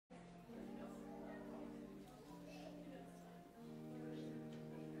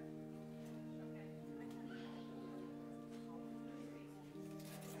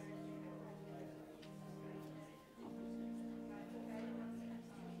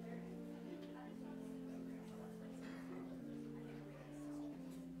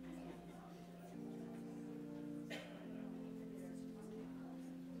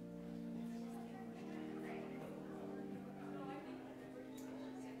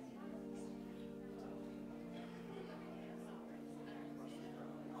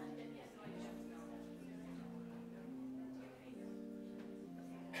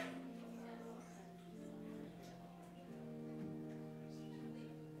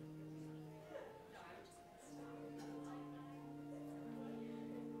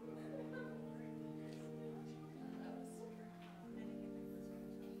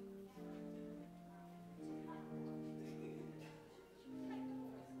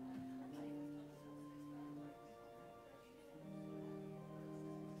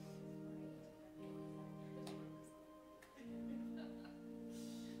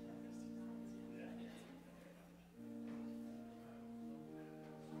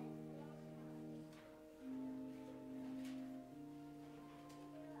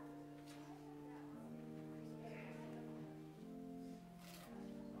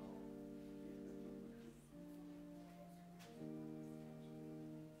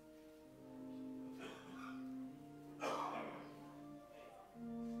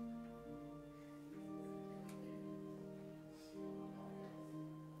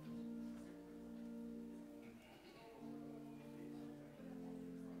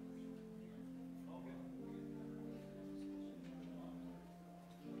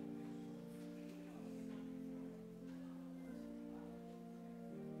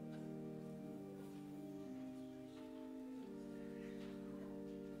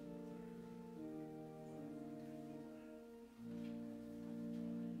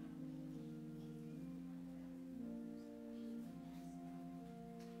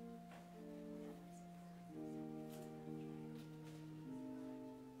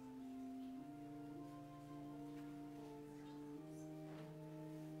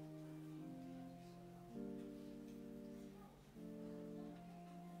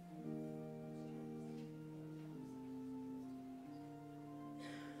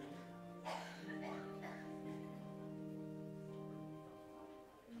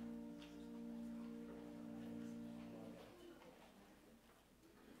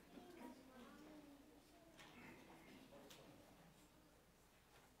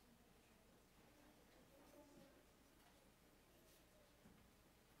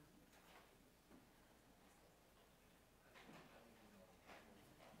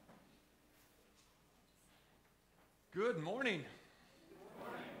Good morning.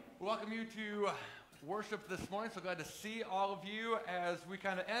 Welcome you to worship this morning. So glad to see all of you as we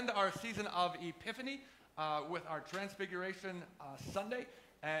kind of end our season of Epiphany with our Transfiguration Sunday.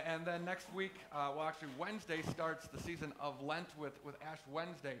 And then next week, Wednesday starts the season of Lent with Ash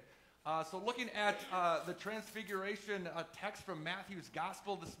Wednesday. So looking at the Transfiguration text from Matthew's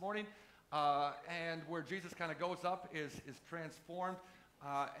Gospel this morning, and where Jesus kind of goes up is transformed.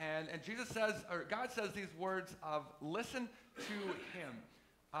 And Jesus says, or God says these words of listen to him.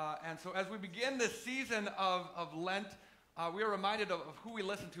 And so as we begin this season of Lent, we are reminded of who we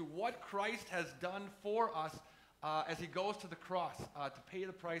listen to, what Christ has done for us as he goes to the cross to pay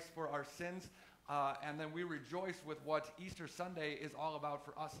the price for our sins. And then we rejoice with what Easter Sunday is all about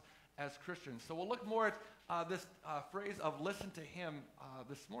for us as Christians. So we'll look more at this phrase of listen to him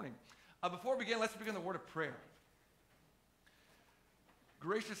this morning. Before we begin, let's begin the word of prayer.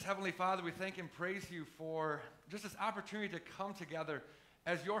 Gracious Heavenly Father, we thank and praise you for just this opportunity to come together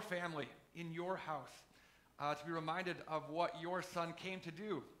as your family in your house, to be reminded of what your Son came to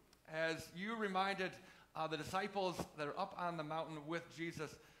do. As you reminded the disciples that are up on the mountain with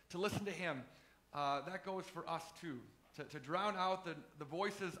Jesus to listen to him, that goes for us too, to drown out the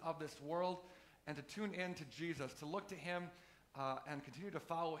voices of this world and to tune in to Jesus, to look to him and continue to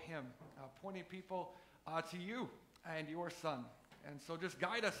follow him, pointing people to you and your Son. And so just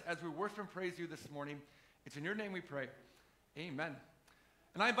guide us as we worship and praise you this morning. It's in your name we pray. Amen.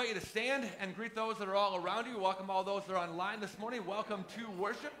 And I invite you to stand and greet those that are all around you. Welcome all those that are online this morning. Welcome to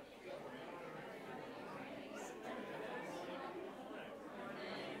worship.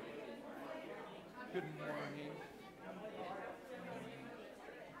 Good morning.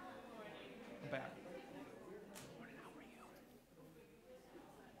 Back.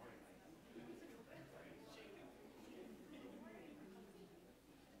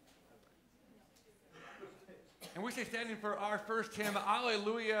 And we say, standing for our first hymn,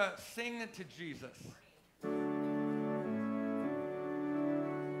 Alleluia, Sing to Jesus.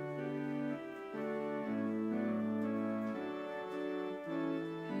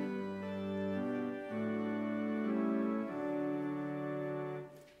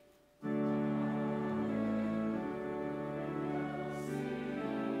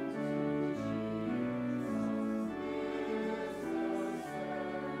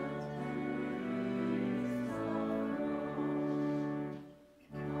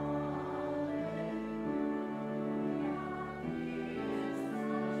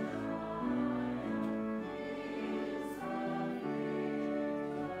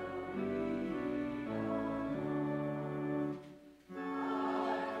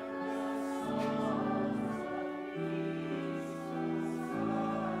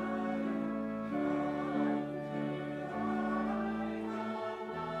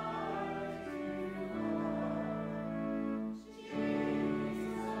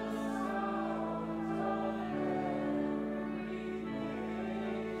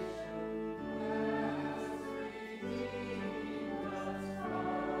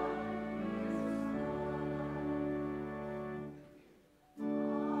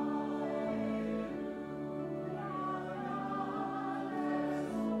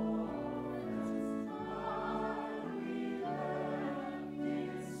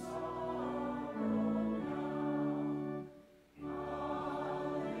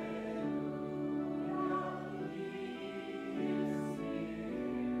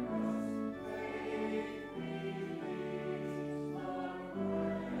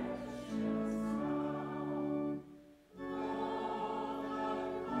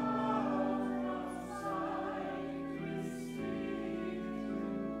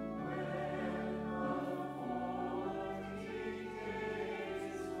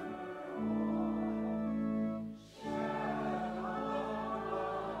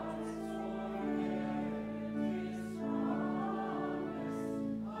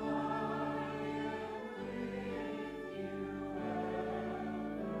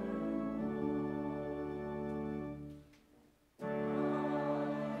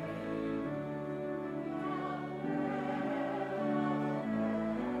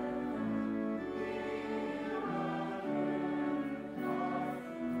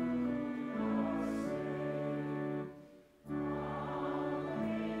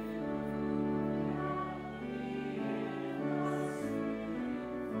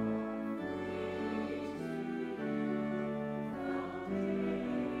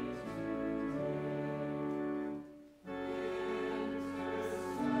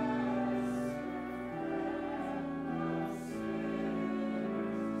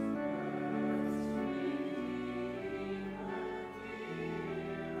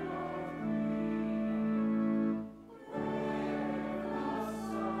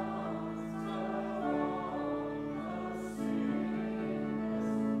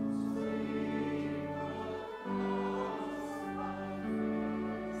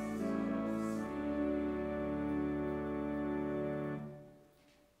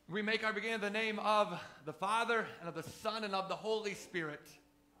 We make our beginning in the name of the Father, and of the Son, and of the Holy Spirit.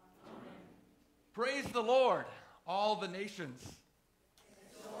 Amen. Praise the Lord, all the nations.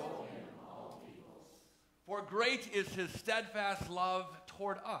 Extol him, all peoples. For great is his steadfast love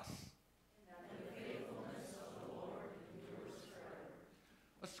toward us. And the faithfulness of the Lord endures forever.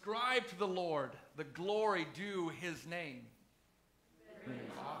 Ascribe to the Lord the glory due his name. Bring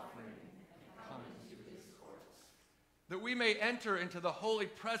offering and come into his courts. That we may enter into the holy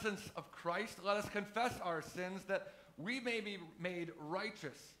presence of Christ, let us confess our sins, that we may be made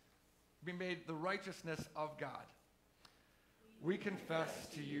righteous, be made the righteousness of God. We confess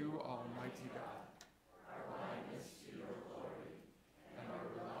to you, Almighty God, our blindness to your glory and our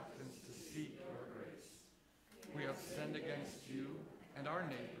reluctance to seek your grace. We have sinned against you and our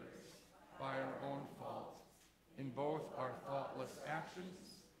neighbors by our own fault, in both our thoughtless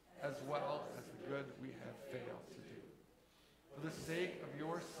actions as well as the good we have failed to do. For the sake of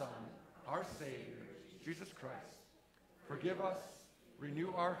your Son, our Savior, Jesus Christ, forgive us,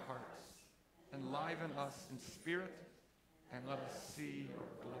 renew our hearts, enliven us in spirit, and let us see your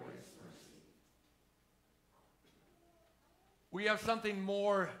glorious mercy. We have something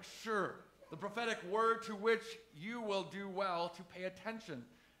more sure, the prophetic word to which you will do well to pay attention,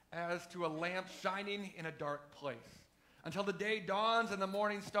 as to a lamp shining in a dark place, until the day dawns and the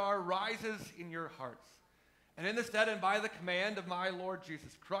morning star rises in your hearts. And in the stead and by the command of my Lord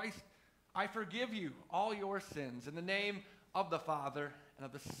Jesus Christ, I forgive you all your sins in the name of the Father, and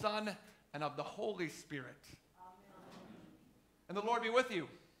of the Son, and of the Holy Spirit. Amen. And the Lord be with you.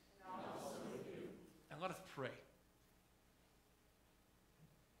 And also with you. And let us pray.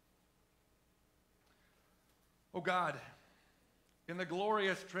 O God, in the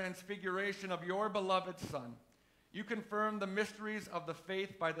glorious transfiguration of your beloved Son, you confirm the mysteries of the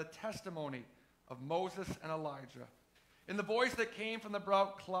faith by the testimony of Moses and Elijah. In the voice that came from the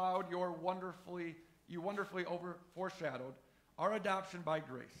bright cloud, you wonderfully foreshadowed our adoption by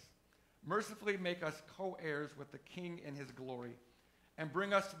grace. Mercifully make us co-heirs with the King in his glory, and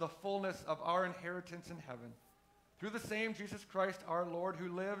bring us to the fullness of our inheritance in heaven. Through the same Jesus Christ our Lord, who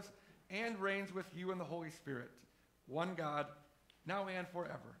lives and reigns with you in the Holy Spirit, one God, now and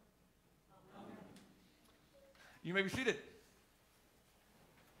forever. Amen. You may be seated.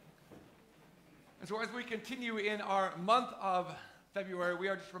 And so as we continue in our month of February, we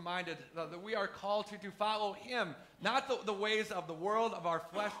are just reminded that we are called to follow him, not the ways of the world, of our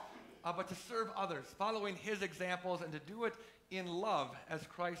flesh, but to serve others, following his examples, and to do it in love as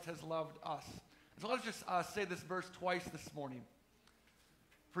Christ has loved us. So let's just say this verse twice this morning.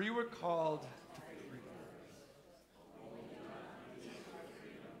 For you were called to freedom.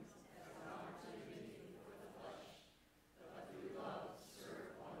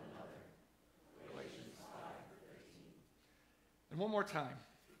 And one more time.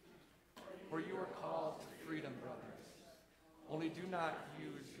 For you are called to freedom, brothers. Only do not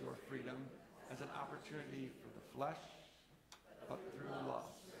use your freedom as an opportunity for the flesh, but through love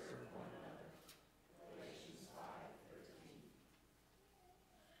serve one another. Galatians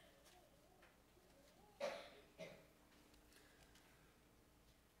 5:13.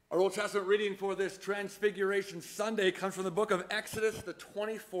 Our Old Testament reading for this Transfiguration Sunday comes from the book of Exodus, the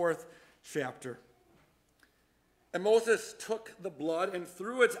 24th chapter. And Moses took the blood and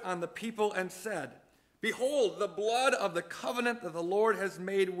threw it on the people and said, Behold, the blood of the covenant that the Lord has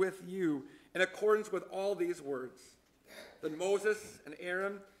made with you in accordance with all these words. Then Moses and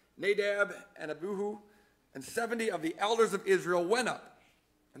Aaron, Nadab and Abihu, and 70 of the elders of Israel went up,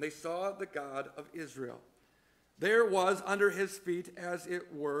 and they saw the God of Israel. There was under his feet, as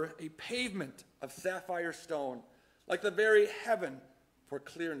it were, a pavement of sapphire stone, like the very heaven for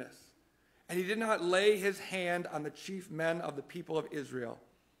clearness. And he did not lay his hand on the chief men of the people of Israel.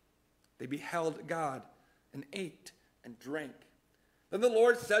 They beheld God and ate and drank. Then the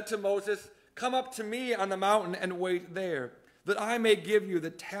Lord said to Moses, Come up to me on the mountain and wait there, that I may give you the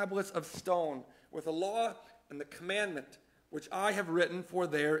tablets of stone with the law and the commandment which I have written for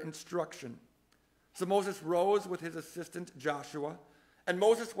their instruction. So Moses rose with his assistant Joshua, and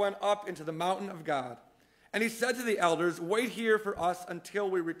Moses went up into the mountain of God. And he said to the elders, Wait here for us until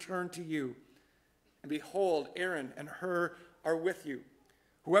we return to you. And behold, Aaron and Hur are with you.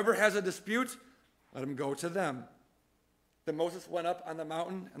 Whoever has a dispute, let him go to them. Then Moses went up on the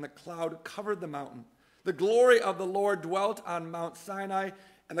mountain, and the cloud covered the mountain. The glory of the Lord dwelt on Mount Sinai,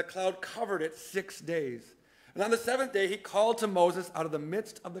 and the cloud covered it 6 days. And on the seventh day he called to Moses out of the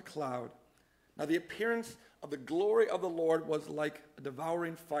midst of the cloud. Now the appearance of the glory of the Lord was like a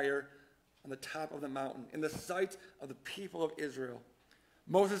devouring fire on the top of the mountain, in the sight of the people of Israel.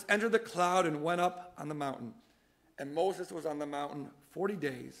 Moses entered the cloud and went up on the mountain. And Moses was on the mountain 40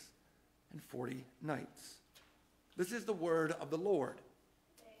 days and 40 nights. This is the word of the Lord.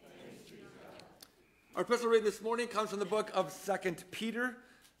 Our epistle reading this morning comes from the book of 2 Peter,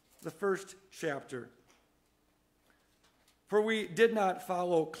 the first chapter. For we did not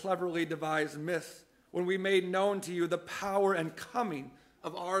follow cleverly devised myths when we made known to you the power and coming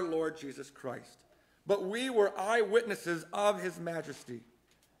of our Lord Jesus Christ. But we were eyewitnesses of his majesty.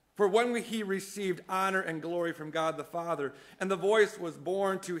 For when he received honor and glory from God the Father, and the voice was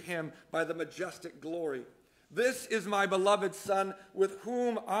borne to him by the majestic glory, "This is my beloved Son, with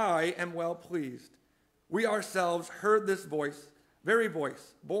whom I am well pleased." We ourselves heard this voice, very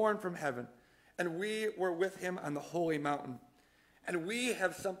voice, born from heaven, and we were with him on the holy mountain. And we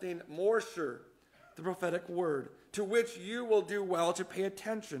have something more sure, the prophetic word, to which you will do well to pay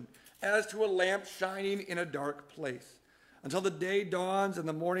attention, as to a lamp shining in a dark place, until the day dawns and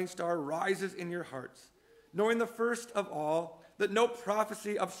the morning star rises in your hearts, knowing the first of all, that no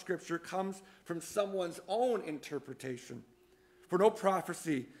prophecy of Scripture comes from someone's own interpretation. For no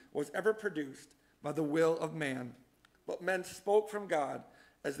prophecy was ever produced by the will of man, but men spoke from God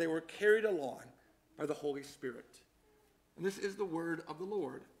as they were carried along by the Holy Spirit. And this is the word of the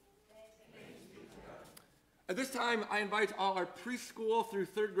Lord. At this time, I invite all our preschool through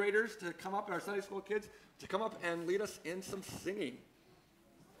third graders to come up, and our Sunday school kids to come up and lead us in some singing.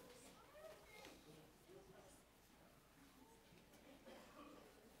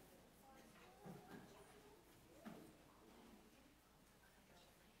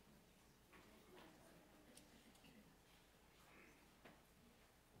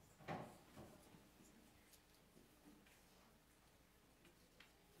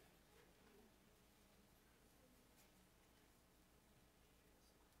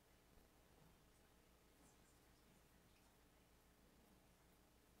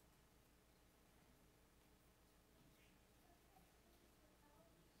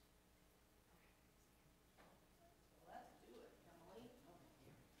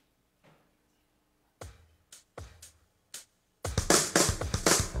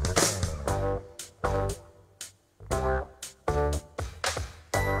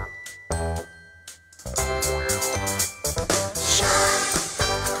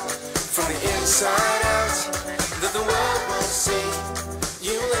 Inside out, that the world will see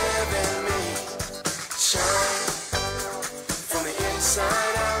you live in me. Shine from the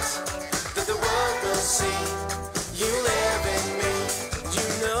inside out, that the world will see you live in me. You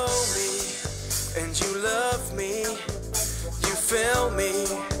know me and you love me, you fill me,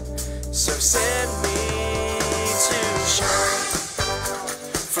 so send me to shine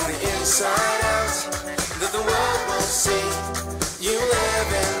from the inside out, that the world will see you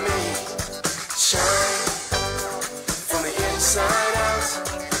live in me. Shine from the inside out,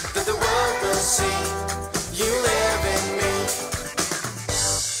 that the world will see you live in me.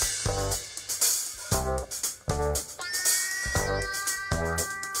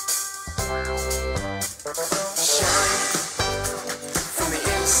 Shine from the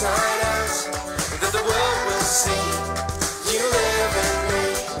inside out, that the world will see you live in me.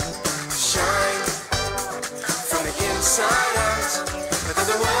 Shine from the inside out, that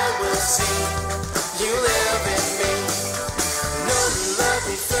the world will see you live in me. Know me, love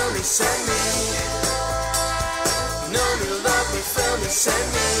me, fill me, send me. Know me, love me, fill me, send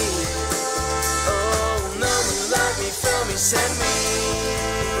me. Oh, know me, love me, fill me, send me.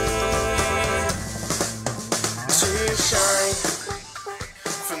 To shine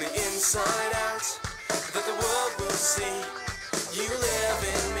from the inside out, that the world will see you live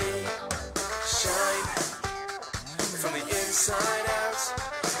in me. Shine from the inside out,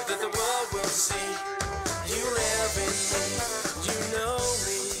 that the world will see you live in me. You know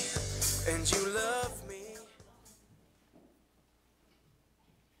me and you love me.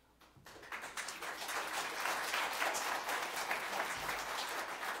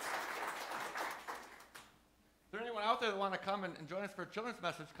 Is there anyone out there that want to come and join us for a children's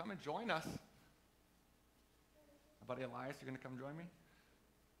message? Come and join us. My buddy Elias, you're going to come join me?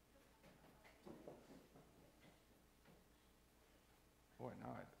 Boy,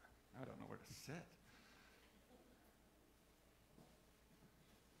 now I don't know where to sit.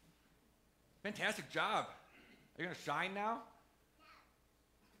 Fantastic job. Are you going to shine now?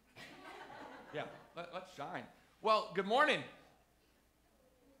 Yeah, let's shine. Well, good morning.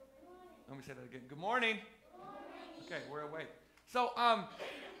 Let me say that again. Good morning. Okay, we're awake. So,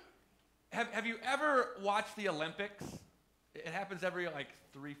 have you ever watched the Olympics? It happens every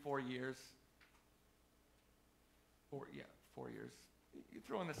 3-4 years. 4 years. You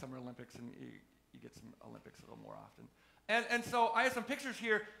throw in the Summer Olympics and you get some Olympics a little more often. And so I have some pictures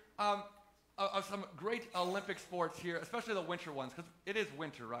here. of some great Olympic sports here, especially the winter ones, because it is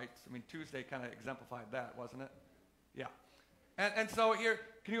winter, right? I mean, Tuesday kind of exemplified that, wasn't it? Yeah. And so here,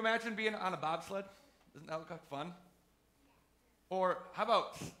 can you imagine being on a bobsled? Doesn't that look like fun? Or how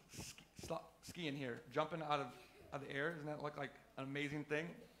about skiing here, jumping out of the air? Doesn't that look like an amazing thing?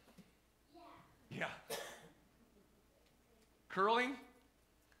 Yeah. Curling?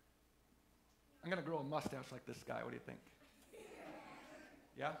 I'm going to grow a mustache like this guy. What do you think?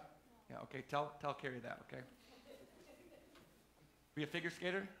 Yeah? Yeah, okay. Tell Carrie that, okay? Be a figure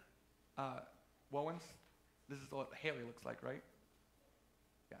skater? Wowens? This is what Haley looks like, right?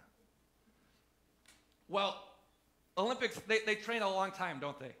 Yeah. Well, Olympics, they train a long time,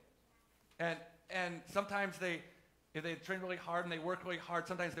 don't they? And sometimes if they train really hard and they work really hard,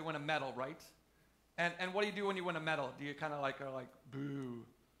 sometimes they win a medal, right? And what do you do when you win a medal? Do you kind of are like, boo?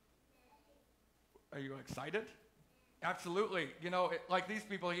 Are you excited? Absolutely. You know, like these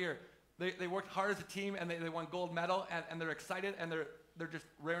people here, they worked hard as a team and they won gold medal and they're excited and they're just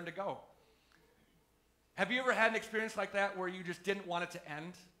raring to go. Have you ever had an experience like that where you just didn't want it to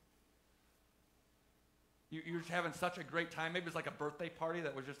end? You're just having such a great time. Maybe it's like a birthday party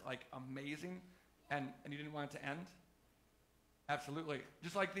that was just like amazing and you didn't want it to end? Absolutely.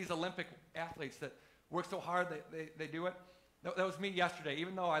 Just like these Olympic athletes that work so hard, they do it. That was me yesterday.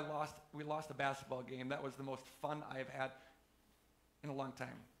 Even though we lost a basketball game, that was the most fun I have had in a long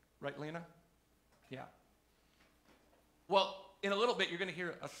time. Right, Lena? Yeah. Well, in a little bit, you're going to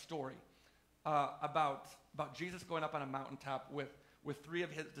hear a story about Jesus going up on a mountaintop with 3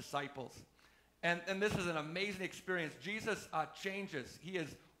 of his disciples. And this is an amazing experience. Jesus changes. He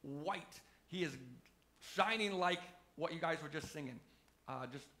is white. He is shining like what you guys were just singing,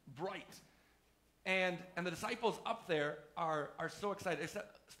 just bright. And the disciples up there are so excited,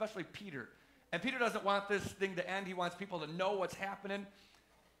 especially Peter. And Peter doesn't want this thing to end. He wants people to know what's happening.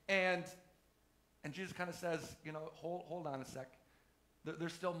 And Jesus kind of says, you know, hold on a sec.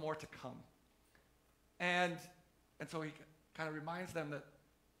 There's still more to come. And so he kind of reminds them that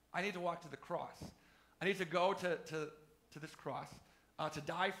I need to walk to the cross. I need to go to this cross to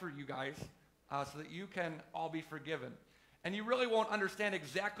die for you guys so that you can all be forgiven. And you really won't understand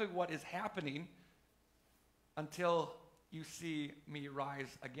exactly what is happening until you see me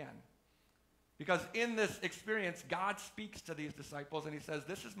rise again. Because in this experience, God speaks to these disciples and he says,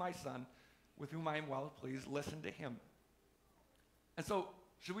 this is my son with whom I am well pleased. Listen to him. And so,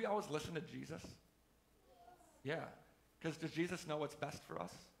 should we always listen to Jesus? Yeah. Because does Jesus know what's best for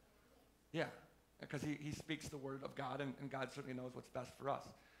us? Yeah. Because he speaks the word of God and God certainly knows what's best for us.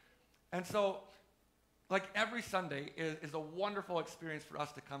 And so, like every Sunday is a wonderful experience for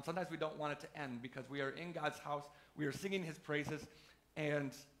us to come. Sometimes we don't want it to end because we are in God's house, we are singing his praises,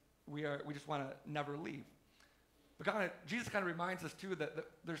 and we just want to never leave. But Jesus kind of reminds us too that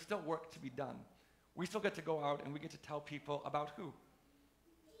there's still work to be done. We still get to go out and we get to tell people about who?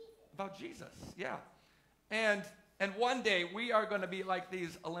 About Jesus, yeah. And one day we are going to be like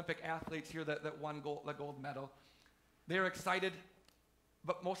these Olympic athletes here that won the gold medal. They're excited.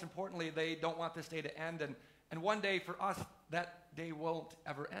 But most importantly, they don't want this day to end. And one day for us, that day won't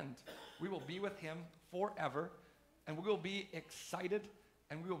ever end. We will be with him forever, and we will be excited,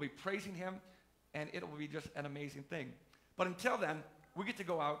 and we will be praising him, and it will be just an amazing thing. But until then, we get to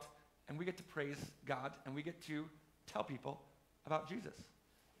go out, and we get to praise God, and we get to tell people about Jesus,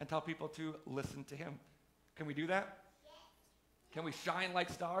 and tell people to listen to him. Can we do that? Yes. Can we shine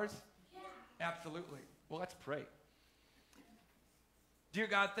like stars? Yeah. Absolutely. Well, let's pray. Dear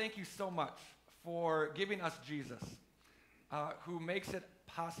God, thank you so much for giving us Jesus, who makes it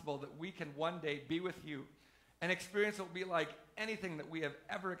possible that we can one day be with you and experience what will be like anything that we have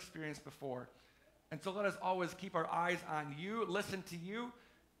ever experienced before. And so let us always keep our eyes on you, listen to you,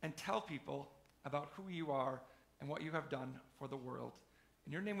 and tell people about who you are and what you have done for the world.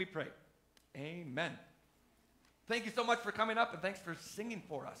 In your name we pray. Amen. Thank you so much for coming up, and thanks for singing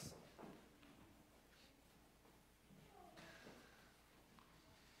for us.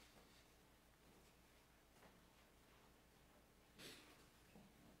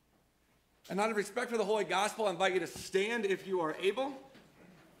 And out of respect for the Holy Gospel, I invite you to stand if you are able.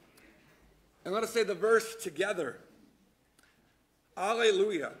 And let us say the verse together.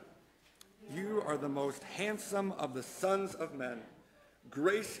 Alleluia. You are the most handsome of the sons of men.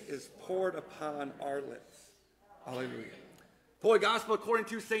 Grace is poured upon our lips. Alleluia. Holy Gospel according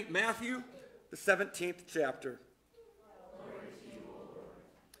to St. Matthew, the 17th chapter.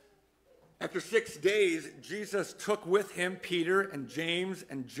 After 6 days, Jesus took with him Peter and James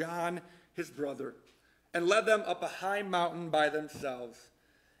and John, his brother, and led them up a high mountain by themselves.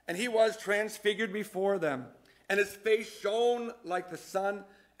 And he was transfigured before them, and his face shone like the sun,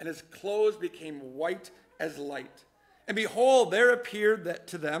 and his clothes became white as light. And behold, there appeared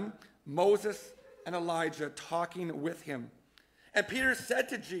to them Moses and Elijah talking with him. And Peter said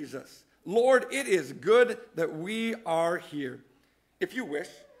to Jesus, Lord, it is good that we are here. If you wish,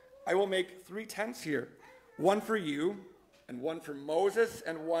 I will make 3 tents here, one for you, and one for Moses,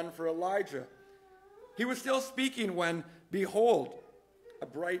 and one for Elijah. He was still speaking when, behold, a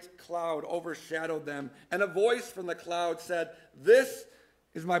bright cloud overshadowed them, and a voice from the cloud said, This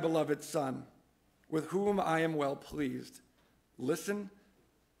is my beloved Son, with whom I am well pleased. Listen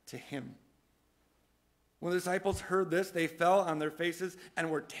to him. When the disciples heard this, they fell on their faces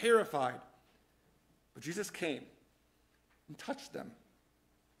and were terrified. But Jesus came and touched them,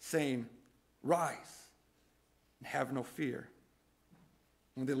 saying, Rise and have no fear.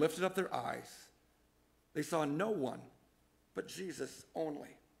 When they lifted up their eyes, they saw no one but Jesus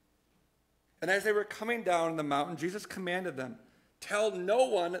only. And as they were coming down the mountain, Jesus commanded them, Tell no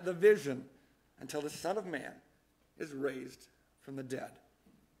one the vision until the Son of Man is raised from the dead.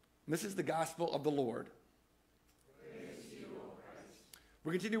 And this is the gospel of the Lord. Praise you, O Christ.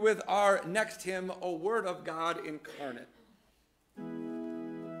 We continue with our next hymn, O Word of God Incarnate.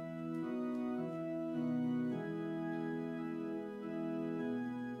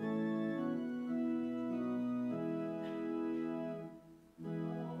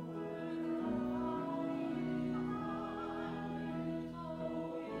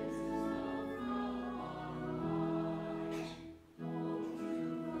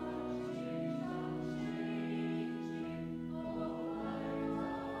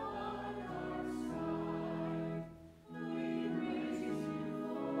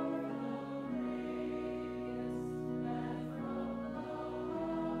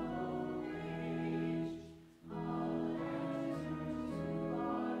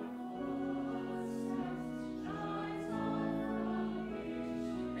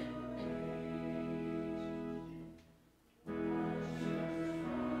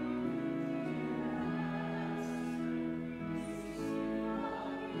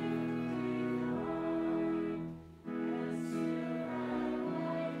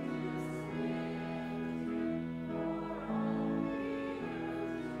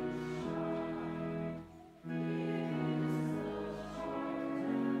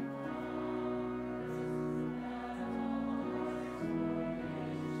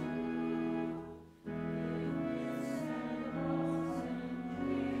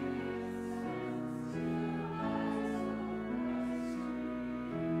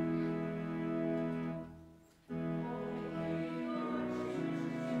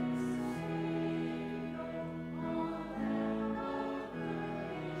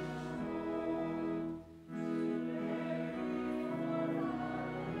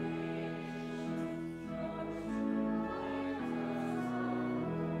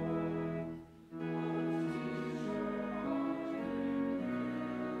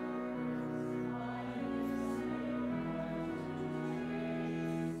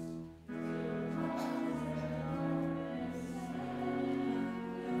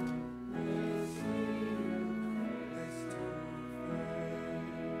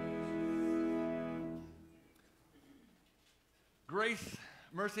 Grace,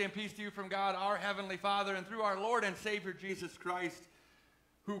 mercy, and peace to you from God, our Heavenly Father, and through our Lord and Savior, Jesus Christ,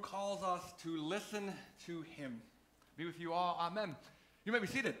 who calls us to listen to him. Be with you all. Amen. You may be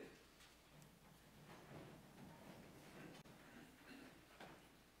seated.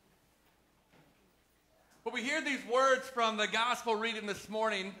 But we hear these words from the gospel reading this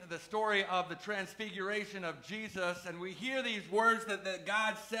morning, the story of the transfiguration of Jesus, and we hear these words that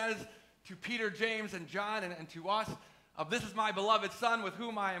God says to Peter, James, and John, and to us, of this is my beloved Son with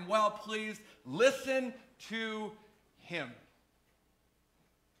whom I am well pleased. Listen to him.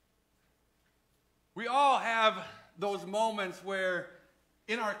 We all have those moments where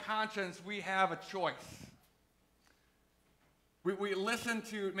in our conscience we have a choice. We listen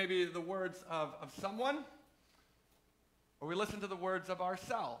to maybe the words of someone, or we listen to the words of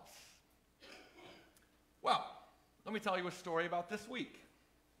ourselves. Well, let me tell you a story about this week.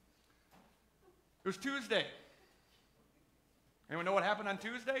 It was Tuesday. Anyone know what happened on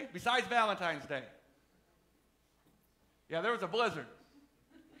Tuesday? Besides Valentine's Day. Yeah, there was a blizzard.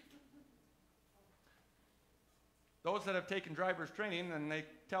 Those that have taken driver's training, and they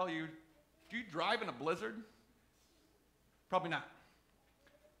tell you, do you drive in a blizzard? Probably not.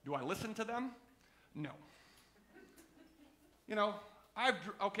 Do I listen to them? No. You know, I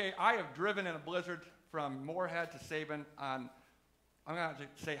have driven in a blizzard from Moorhead to Sabin on, I'm going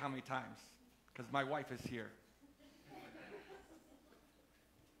to say how many times, because my wife is here.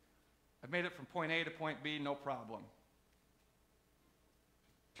 I've made it from point A to point B, no problem.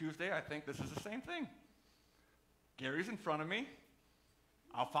 Tuesday, I think this is the same thing. Gary's in front of me.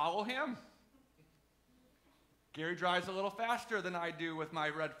 I'll follow him. Gary drives a little faster than I do with my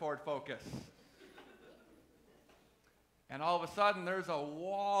red Ford Focus. And all of a sudden, there's a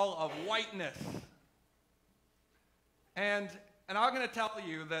wall of whiteness. And I'm going to tell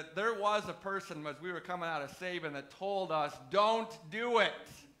you that there was a person as we were coming out of Sabin that told us, don't do it.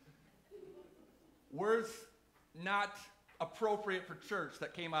 Words not appropriate for church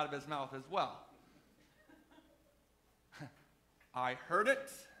that came out of his mouth as well. I heard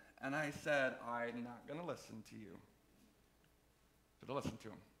it, and I said, I'm not going to listen to you. Should have listened to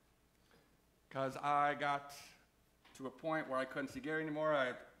him. Because I got to a point where I couldn't see Gary anymore.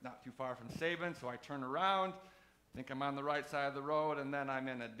 I'm not too far from Sabin, so I turn around, think I'm on the right side of the road, and then I'm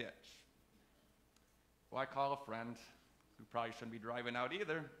in a ditch. Well, I call a friend who probably shouldn't be driving out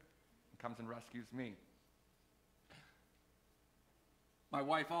either, and comes and rescues me. My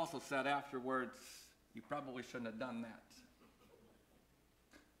wife also said afterwards, you probably shouldn't have done that.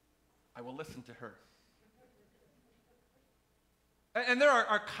 I will listen to her. And there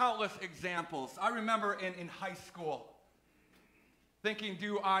are countless examples. I remember in high school thinking,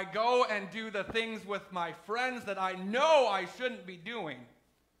 do I go and do the things with my friends that I know I shouldn't be doing?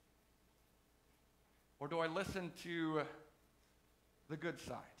 Or do I listen to the good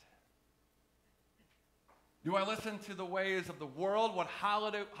side? Do I listen to the ways of the world, what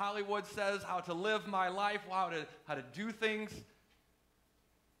Hollywood says, how to live my life, how to do things?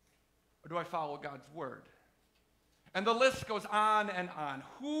 Or do I follow God's word? And the list goes on and on.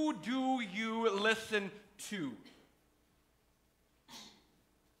 Who do you listen to?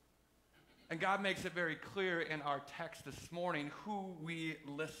 And God makes it very clear in our text this morning who we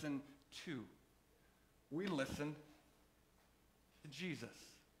listen to. We listen to Jesus.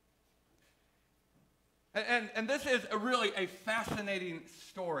 And this is really a fascinating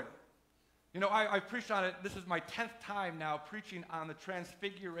story. You know, I've preached on it. This is my 10th time now preaching on the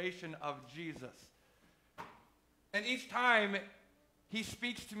transfiguration of Jesus. And each time, he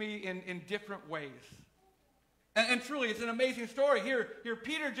speaks to me in different ways. And truly, it's an amazing story. Here,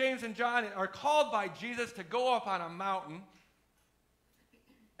 Peter, James, and John are called by Jesus to go up on a mountain.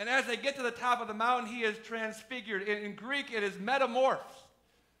 And as they get to the top of the mountain, he is transfigured. In Greek, it is metamorphs.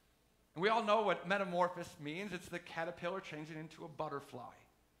 And we all know what metamorphosis means. It's the caterpillar changing into a butterfly.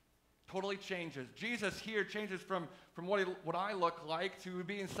 Totally changes. Jesus here changes from what I look like to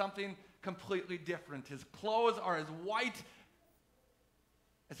being something completely different. His clothes are as white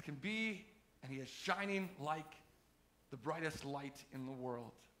as can be, and he is shining like the brightest light in the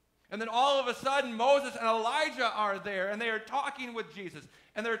world. And then all of a sudden, Moses and Elijah are there, and they are talking with Jesus.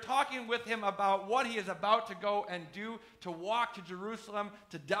 And they're talking with him about what he is about to go and do, to walk to Jerusalem,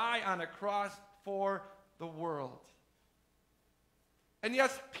 to die on a cross for the world. And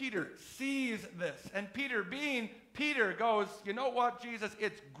yes, Peter sees this. And Peter, being Peter, goes, you know what, Jesus,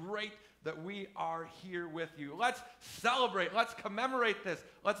 it's great that we are here with you. Let's celebrate. Let's commemorate this.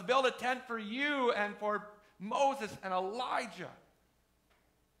 Let's build a tent for you and for Moses and Elijah.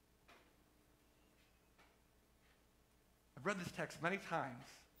 I've read this text many times,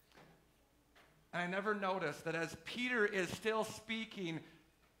 and I never noticed that as Peter is still speaking,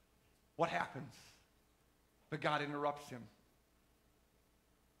 what happens? But God interrupts him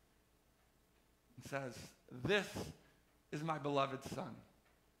and says, "This is my beloved Son,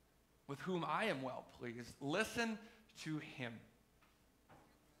 with whom I am well pleased. Listen to him."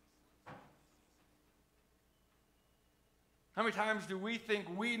 How many times do we think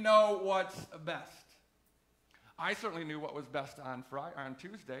we know what's best? I certainly knew what was best on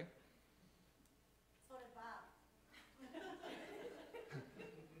Tuesday. So did Bob.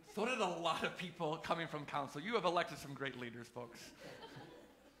 So did a lot of people coming from council. You have elected some great leaders, folks.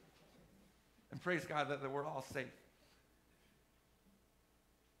 And praise God that we're all safe.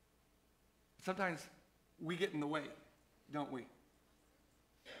 Sometimes we get in the way, don't we?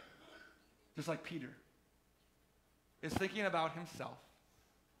 Just like Peter is thinking about himself,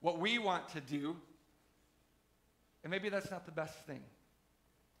 what we want to do, and maybe that's not the best thing.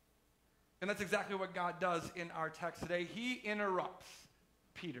 And that's exactly what God does in our text today. He interrupts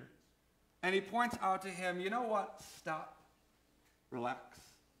Peter, and he points out to him, you know what? Stop, relax,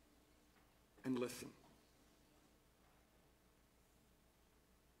 and listen.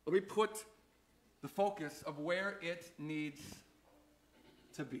 Let me put the focus of where it needs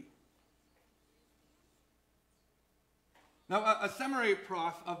to be. Now, a seminary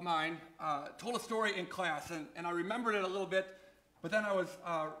prof of mine told a story in class, and I remembered it a little bit, but then I was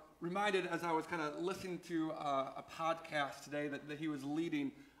reminded as I was kind of listening to a podcast today that he was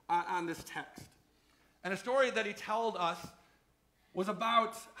leading on this text. And a story that he told us was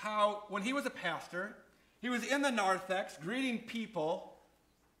about how when he was a pastor, he was in the narthex greeting people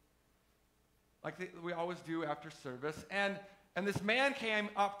like we always do after service. And this man came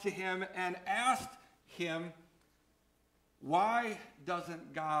up to him and asked him, "Why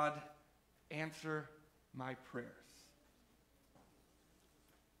doesn't God answer my prayers?"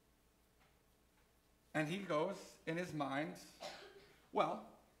 And he goes in his mind, well,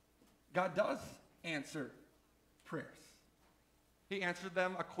 God does answer prayers. He answered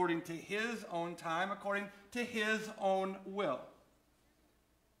them according to his own time, according to his own will.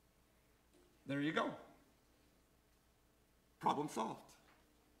 There you go. Problem solved.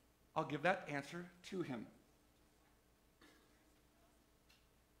 I'll give that answer to him.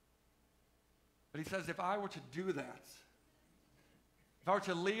 But he says, if I were to do that, if I were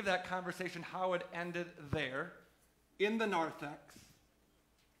to leave that conversation how it ended there, in the narthex,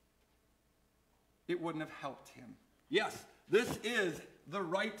 it wouldn't have helped him. Yes, this is the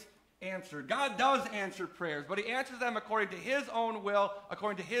right answer. God does answer prayers, but he answers them according to his own will,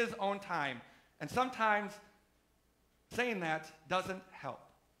 according to his own time. And sometimes saying that doesn't help.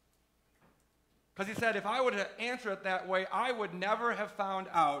 Because he said, if I were to answer it that way, I would never have found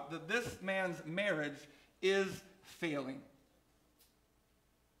out that this man's marriage is failing.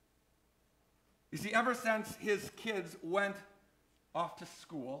 You see, ever since his kids went off to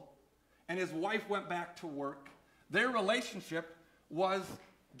school and his wife went back to work, their relationship was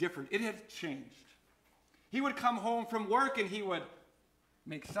different. It had changed. He would come home from work and he would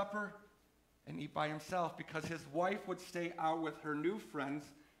make supper and eat by himself because his wife would stay out with her new friends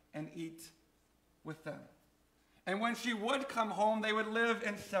and eat with them. And when she would come home, they would live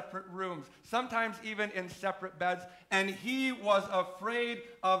in separate rooms, sometimes even in separate beds. And he was afraid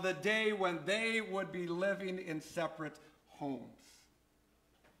of the day when they would be living in separate homes.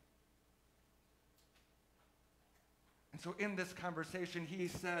 And so in this conversation,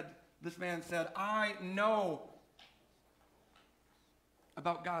 this man said, I know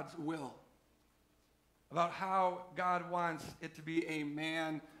about God's will, about how God wants it to be a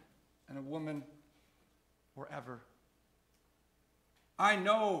man and a woman forever. I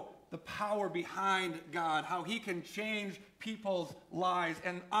know the power behind God, how he can change people's lives.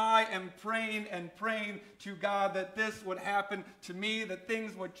 And I am praying and praying to God that this would happen to me, that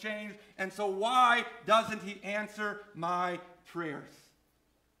things would change. And so why doesn't he answer my prayers?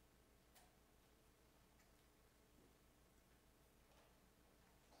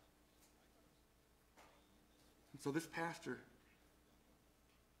 And so this pastor,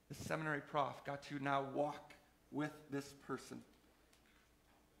 this seminary prof, got to now walk with this person,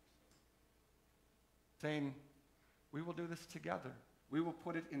 saying, we will do this together. We will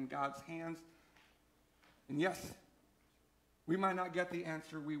put it in God's hands. And yes, we might not get the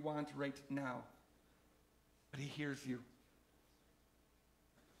answer we want right now, but he hears you.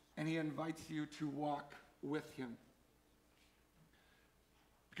 And he invites you to walk with him.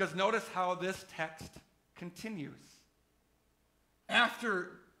 Because notice how this text continues.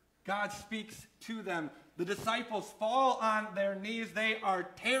 After God speaks to them, the disciples fall on their knees. They are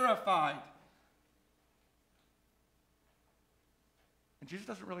terrified. And Jesus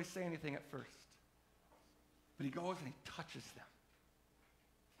doesn't really say anything at first. But he goes and he touches them.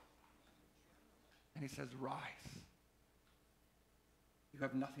 And he says, rise. You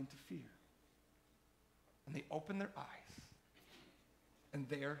have nothing to fear. And they open their eyes. And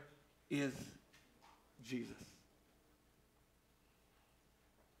there is Jesus.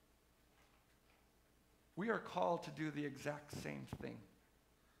 We are called to do the exact same thing.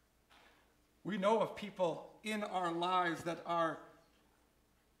 We know of people in our lives that are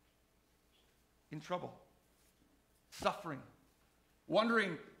in trouble, suffering,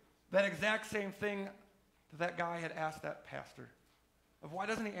 wondering that exact same thing that guy had asked that pastor of why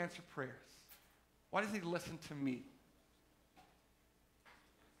doesn't he answer prayers? Why doesn't he listen to me?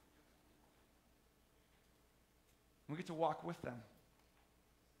 We get to walk with them,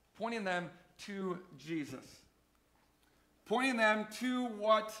 pointing them to Jesus, pointing them to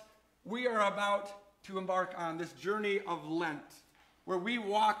what we are about to embark on, this journey of Lent, where we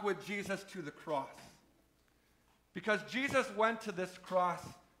walk with Jesus to the cross. Because Jesus went to this cross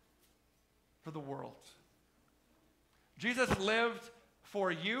for the world. Jesus lived for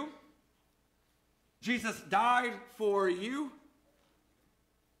you. Jesus died for you.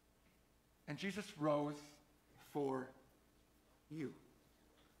 And Jesus rose for you.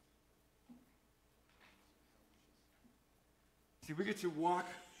 See, we get to walk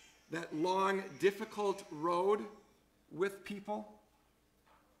that long, difficult road with people.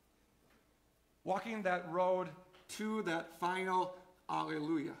 Walking that road to that final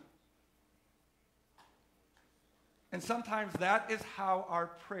Alleluia. And sometimes that is how our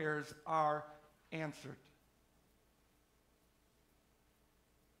prayers are answered.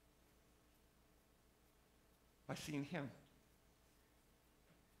 By seeing him.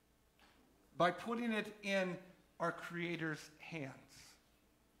 By putting it in our Creator's hands.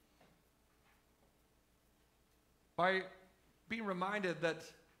 By being reminded that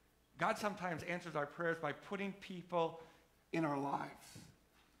God sometimes answers our prayers by putting people in our lives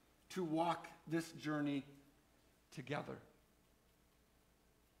to walk this journey together.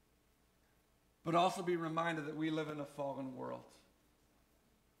 But also be reminded that we live in a fallen world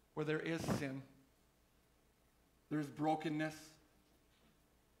where there is sin, there's brokenness,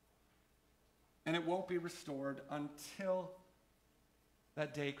 and it won't be restored until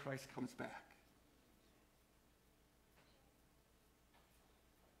that day Christ comes back.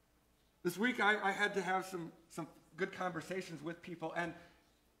 This week I had to have some good conversations with people, and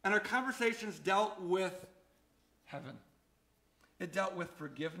our conversations dealt with heaven. It dealt with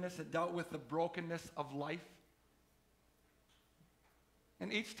forgiveness. It dealt with the brokenness of life.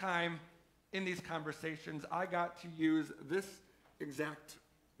 And each time in these conversations, I got to use these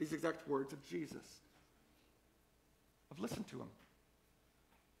exact words of Jesus. Of listen to him.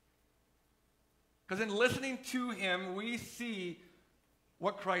 Because in listening to him, we see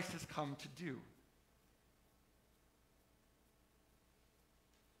what Christ has come to do.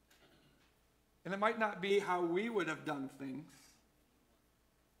 And it might not be how we would have done things,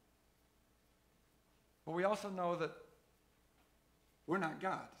 but we also know that we're not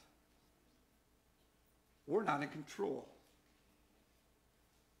God. We're not in control.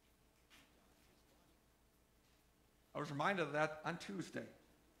 I was reminded of that on Tuesday.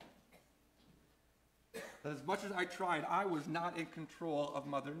 That as much as I tried, I was not in control of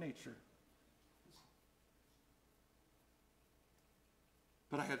Mother Nature.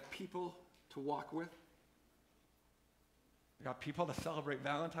 But I had people to walk with. I got people to celebrate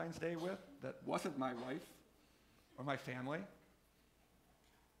Valentine's Day with that wasn't my wife or my family.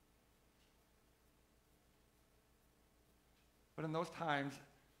 But in those times,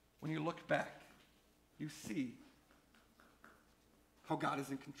 when you look back, you see how God is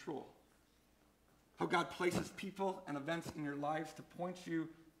in control. How God places people and events in your lives to point you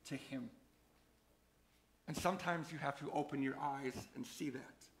to him. And sometimes you have to open your eyes and see that.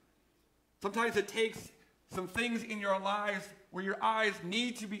 Sometimes it takes some things in your lives where your eyes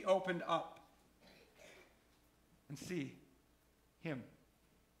need to be opened up and see him.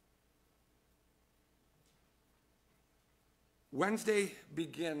 Wednesday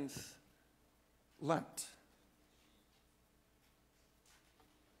begins Lent.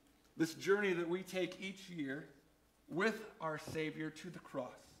 This journey that we take each year with our Savior to the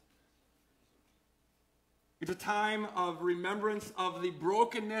cross. It's a time of remembrance of the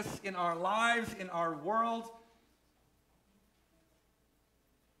brokenness in our lives, in our world.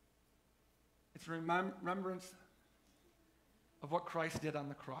 It's a remembrance of what Christ did on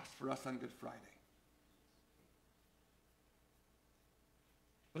the cross for us on Good Friday.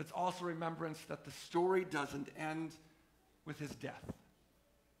 But it's also remembrance that the story doesn't end with his death.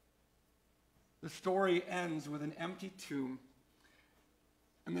 The story ends with an empty tomb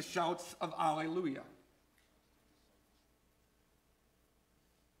and the shouts of Alleluia.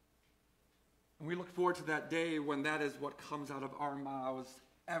 And we look forward to that day when that is what comes out of our mouths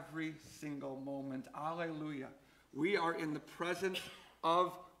every single moment. Alleluia. We are in the presence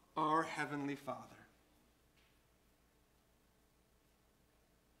of our Heavenly Father.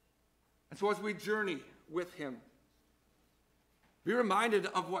 And so as we journey with him, be reminded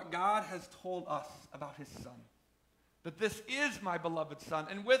of what God has told us about his Son. That this is my beloved Son,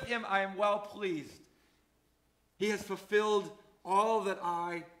 and with him I am well pleased. He has fulfilled all that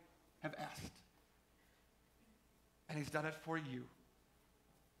I have asked. And he's done it for you.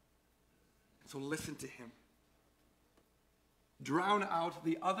 So listen to him. Drown out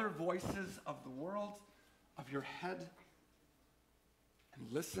the other voices of the world, of your head,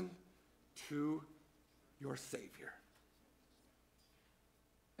 and listen to your Savior.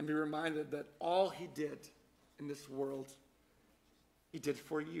 And be reminded that all he did in this world, he did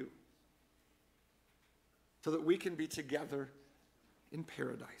for you. So that we can be together in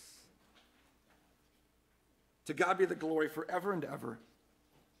paradise. To God be the glory forever and ever.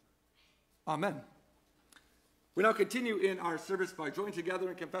 Amen. We now continue in our service by joining together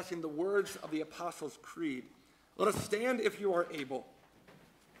and confessing the words of the Apostles' Creed. Let us stand if you are able.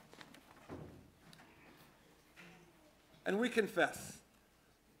 And we confess,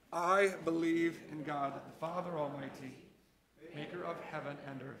 I believe in God, the Father Almighty, maker of heaven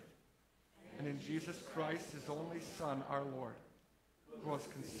and earth, and in Jesus Christ, his only Son, our Lord, who was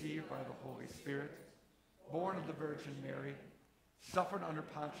conceived by the Holy Spirit, born of the Virgin Mary, suffered under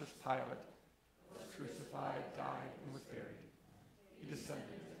Pontius Pilate, was crucified, died, and was buried. He descended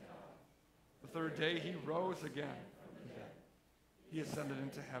into hell. The third day he rose again from the dead. He ascended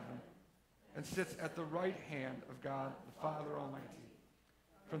into heaven and sits at the right hand of God the Father Almighty.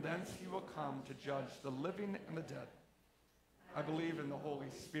 From thence he will come to judge the living and the dead. I believe in the Holy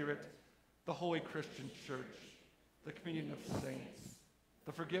Spirit, the holy Christian church, the communion of saints,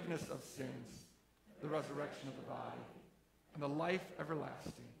 the forgiveness of sins, the resurrection of the body, and the life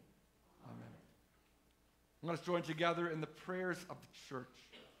everlasting. Amen. Let us join together in the prayers of the church.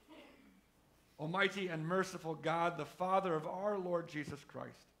 Almighty and merciful God, the Father of our Lord Jesus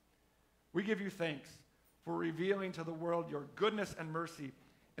Christ, we give you thanks for revealing to the world your goodness and mercy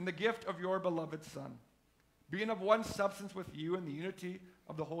in the gift of your beloved Son. Being of one substance with you in the unity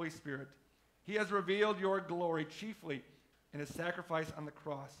of the Holy Spirit, he has revealed your glory chiefly in his sacrifice on the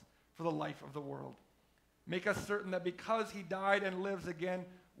cross for the life of the world. Make us certain that because he died and lives again,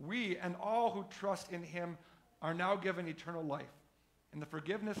 we and all who trust in him are now given eternal life in the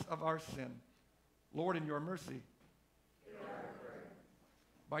forgiveness of our sin. Lord, in your mercy,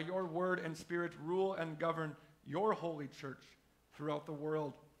 by your word and spirit, rule and govern your holy church throughout the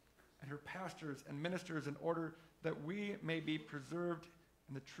world, and her pastors and ministers, in order that we may be preserved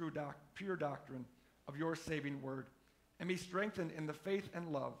in the true pure doctrine of your saving word, and be strengthened in the faith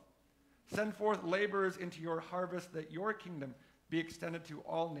and love. Send forth laborers into your harvest, that your kingdom be extended to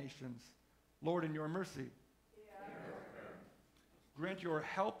all nations. Lord, in your mercy, grant your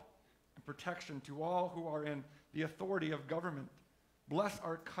help and protection to all who are in the authority of government. Bless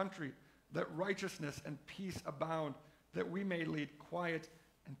our country, that righteousness and peace abound, that we may lead quiet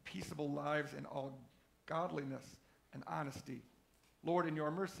and peaceable lives in all godliness and honesty. Lord, in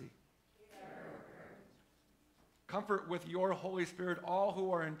your mercy, comfort with your Holy Spirit all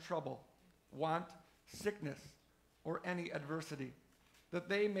who are in trouble, want, sickness, or any adversity, that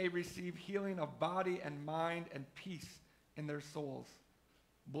they may receive healing of body and mind and peace in their souls.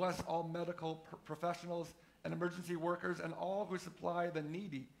 Bless all medical professionals and emergency workers and all who supply the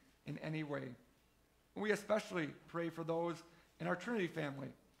needy in any way. We especially pray for those in our Trinity family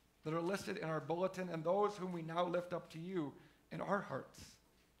that are listed in our bulletin, and those whom we now lift up to you in our hearts.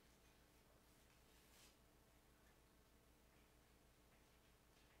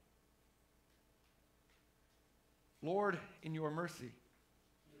 Lord, in your mercy,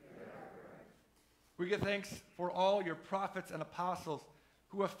 we give thanks for all your prophets and apostles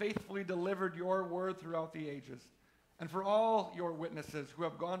who have faithfully delivered your word throughout the ages, and for all your witnesses who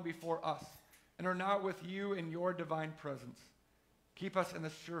have gone before us and are now with you in your divine presence. Keep us in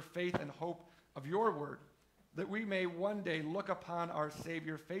the sure faith and hope of your word, that we may one day look upon our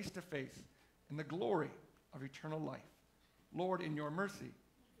Savior face to face in the glory of eternal life. Lord, in your mercy.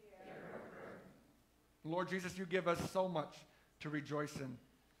 Lord Jesus, you give us so much to rejoice in,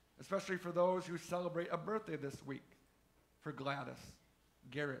 especially for those who celebrate a birthday this week, for Gladys,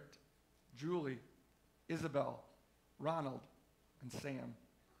 Garrett, Julie, Isabel, Ronald, and Sam.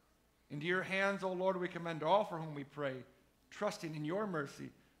 Into your hands, O Lord, we commend all for whom we pray, trusting in your mercy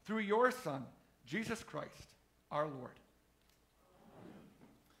through your Son, Jesus Christ, our Lord.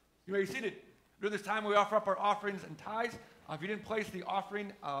 You may be seated. During this time, we offer up our offerings and tithes. If you didn't place the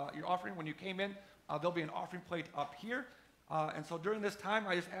offering, your offering when you came in, there'll be an offering plate up here. And so during this time,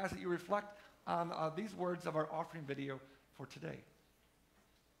 I just ask that you reflect on these words of our offering video for today.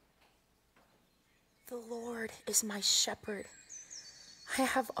 The Lord is my shepherd. I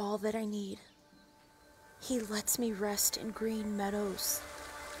have all that I need. He lets me rest in green meadows.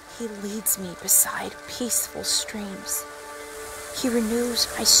 He leads me beside peaceful streams. He renews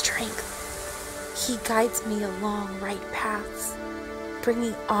my strength. He guides me along right paths,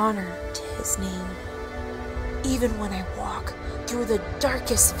 bringing honor to his name. Even when I walk through the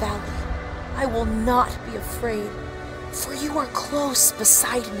darkest valley, I will not be afraid, for you are close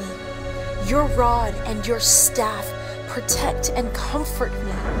beside me. Your rod and your staff protect and comfort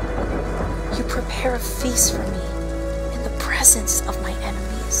me. You prepare a feast for me in the presence of my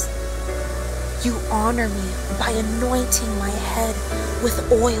enemies. You honor me by anointing my head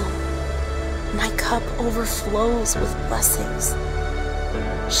with oil. My cup overflows with blessings.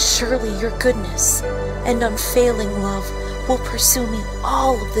 Surely your goodness and unfailing love will pursue me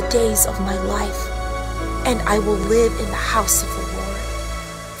all of the days of my life, and I will live in the house of the Lord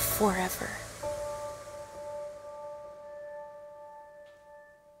forever.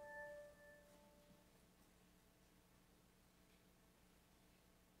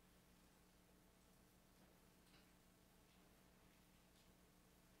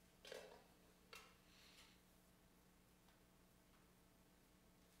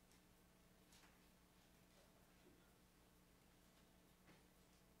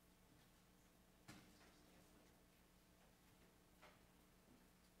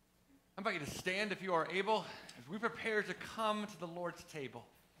 invite you to stand if you are able as we prepare to come to the Lord's table.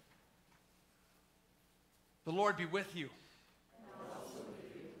 The Lord be with you. And also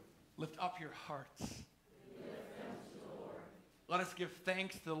with you. Lift up your hearts. We lift them to the Lord. Let us give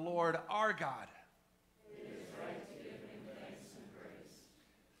thanks to the Lord our God. It is right to give him thanks and praise.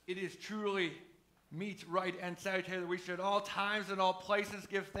 It is truly meet, right, and salutary that we should at all times and all places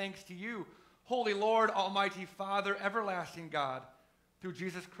give thanks to you, Holy Lord, Almighty Father, everlasting God, through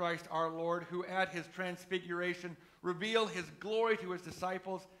Jesus Christ our Lord, who at his transfiguration revealed his glory to his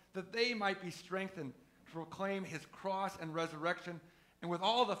disciples, that they might be strengthened to proclaim his cross and resurrection, and with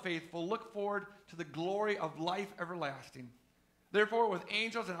all the faithful look forward to the glory of life everlasting. Therefore, with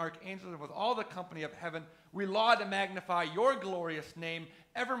angels and archangels and with all the company of heaven, we laud and magnify your glorious name,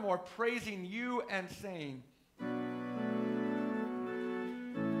 evermore praising you and saying,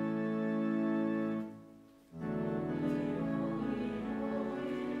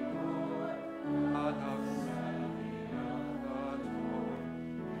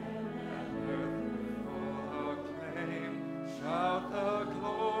 shout the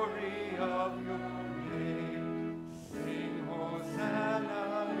glory of your name. Sing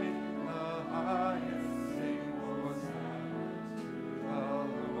Hosanna in the highest. Sing Hosanna to the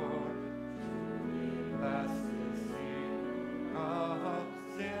Lord. Truly blessed is he who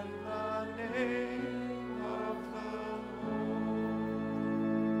comes in the name of the Lord.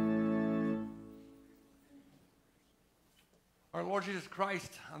 Our Lord Jesus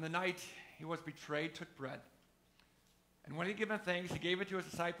Christ, on the night he was betrayed, took bread. And when he had given thanks, he gave it to his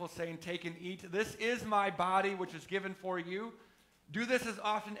disciples, saying, take and eat. This is my body, which is given for you. Do this as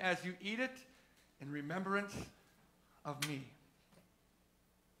often as you eat it in remembrance of me.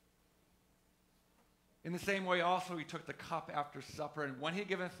 In the same way also he took the cup after supper, and when he had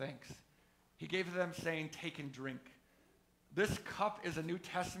given thanks, he gave to them, saying, take and drink. This cup is a New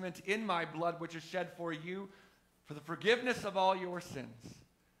Testament in my blood, which is shed for you for the forgiveness of all your sins.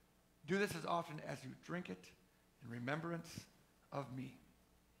 Do this as often as you drink it in remembrance of me.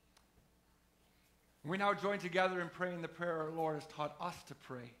 We now join together in praying the prayer our Lord has taught us to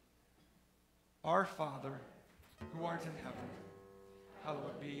pray. Our Father, who art in heaven,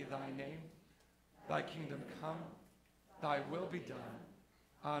 hallowed be thy name. Thy kingdom come, thy will be done,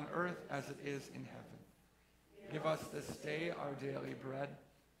 on earth as it is in heaven. Give us this day our daily bread,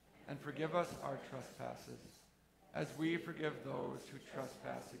 and forgive us our trespasses, as we forgive those who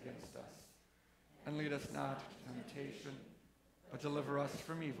trespass against us. And lead us not to temptation, but deliver us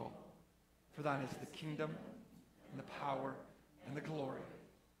from evil. For thine is the kingdom, and the power, and the glory,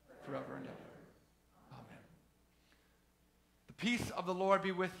 forever and ever. Amen. The peace of the Lord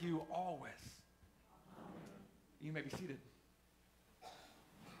be with you always. Amen. You may be seated.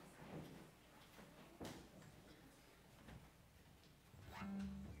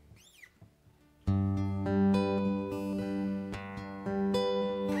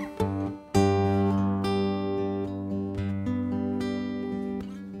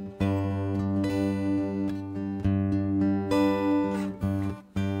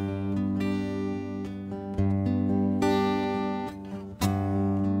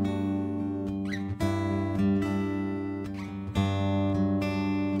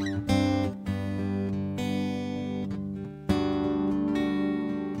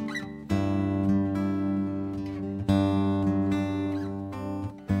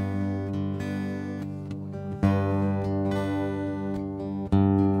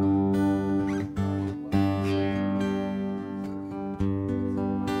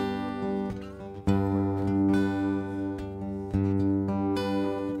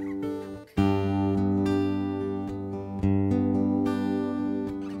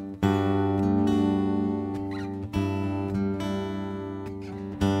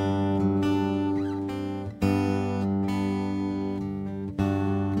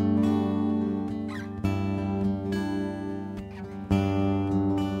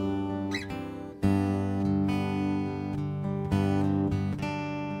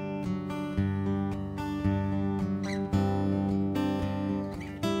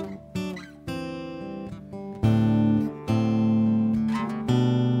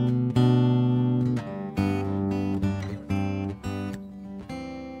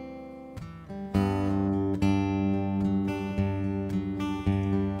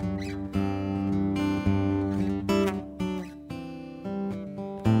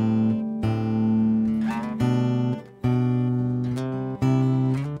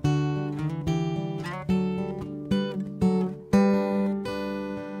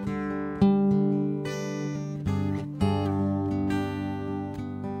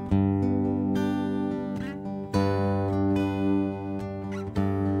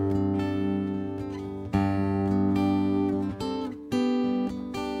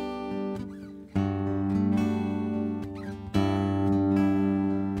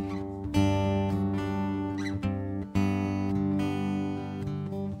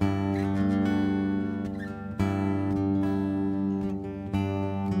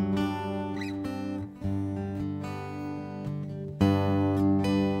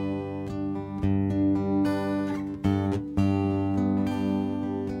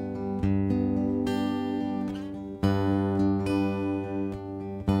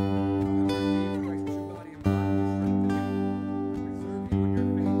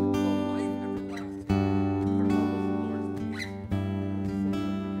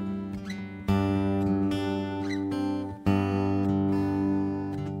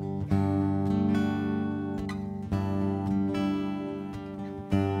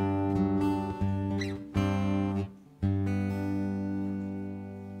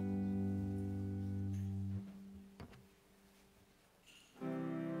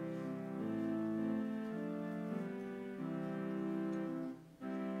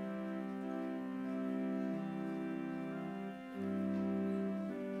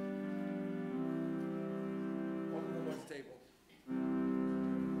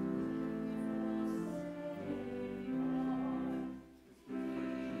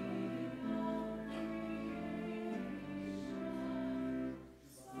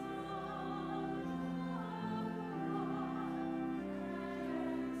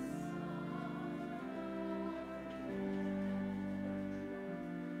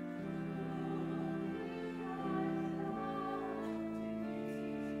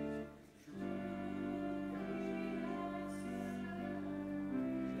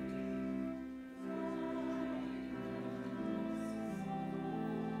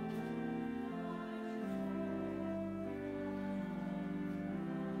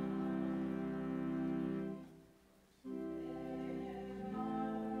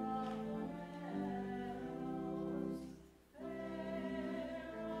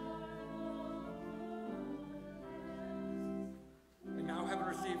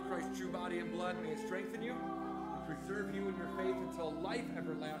 receive Christ's true body and blood, may it strengthen you and preserve you in your faith until life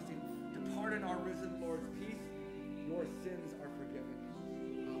everlasting. Depart in our risen Lord's peace. Your sins are forgiven.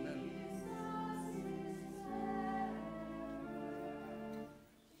 Amen.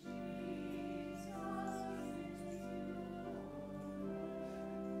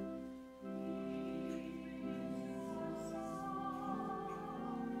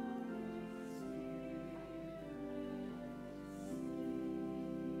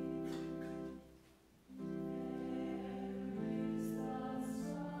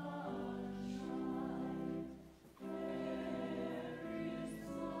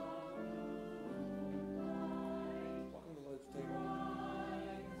 Welcome to the Lord's table.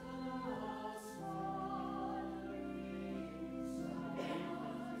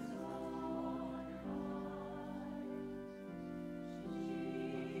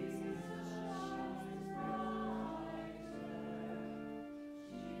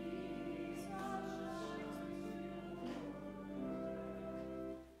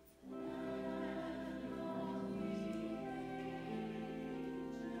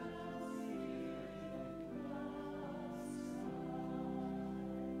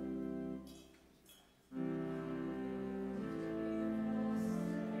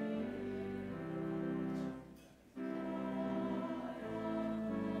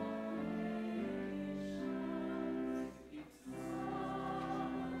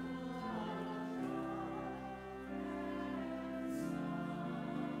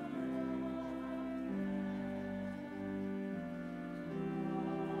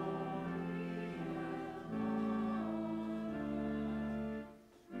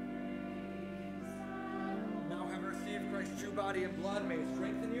 Now having received Christ's true body and blood, may it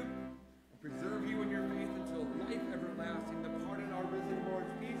strengthen you and preserve you in your faith until life everlasting. Depart in our risen Lord's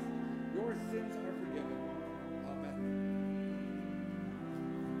peace. Your sins are forgiven. Amen.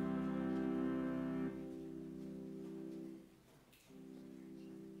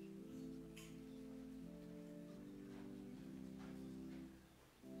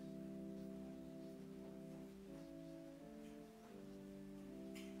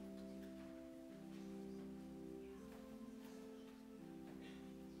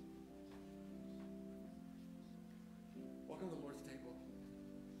 Welcome to the Lord's table.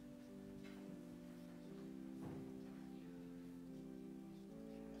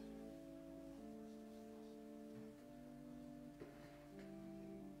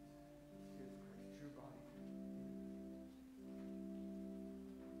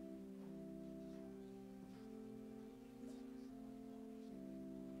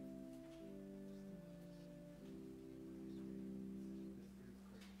 Here's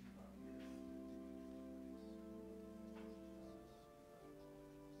Christ's true body.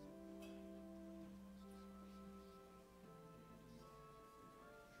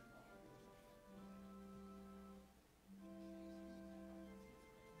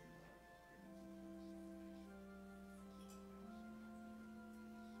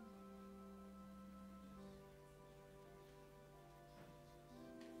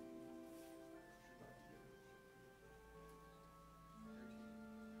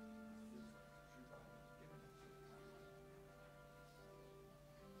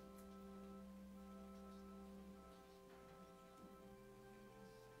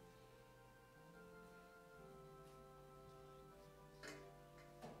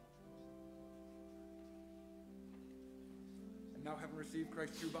 And now having received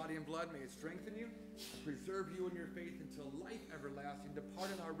Christ's true body and blood, may it strengthen you, preserve you in your faith until life everlasting.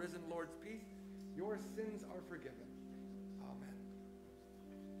 Depart in our risen Lord's peace. Your sins are forgiven. Amen.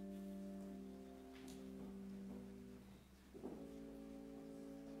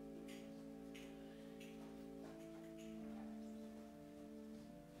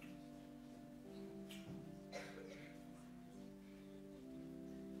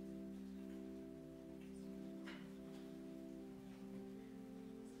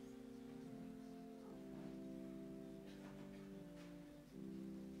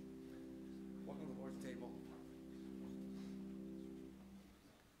 Welcome to the Lord's table.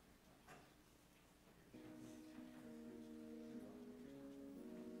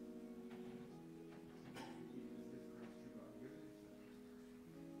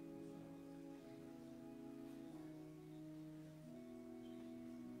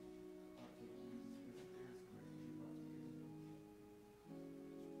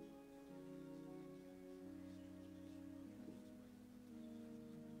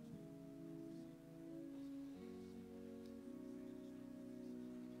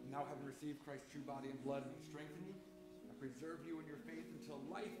 Now having received Christ's true body and blood, may it strengthen you and preserve you in your faith until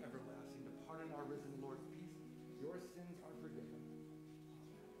life everlasting. Depart in our risen Lord's peace. Your sins are forgiven.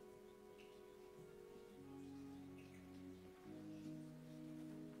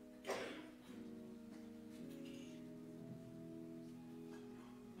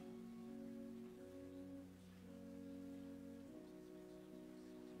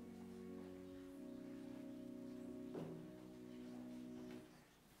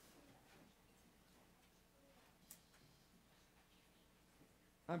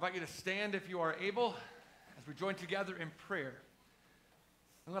 I invite you to stand if you are able as we join together in prayer.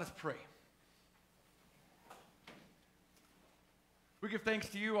 And let us pray. We give thanks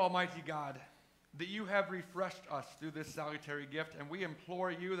to you, Almighty God, that you have refreshed us through this salutary gift, and we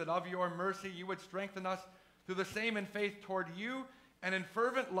implore you that of your mercy you would strengthen us through the same in faith toward you and in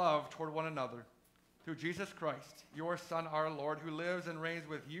fervent love toward one another. Through Jesus Christ, your Son, our Lord, who lives and reigns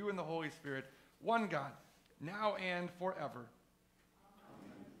with you in the Holy Spirit, one God, now and forever.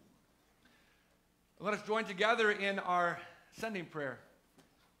 Amen. Let us join together in our sending prayer,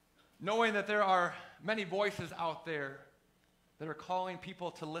 knowing that there are many voices out there that are calling people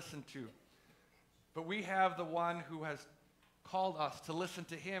to listen to. But we have the one who has called us to listen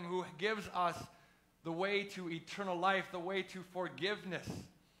to him, who gives us the way to eternal life, the way to forgiveness.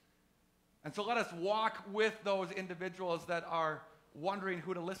 And so let us walk with those individuals that are wondering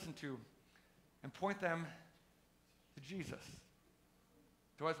who to listen to and point them to Jesus.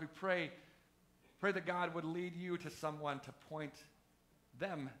 So as we pray that God would lead you to someone to point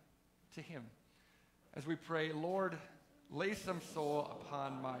them to him. As we pray, Lord, lay some soul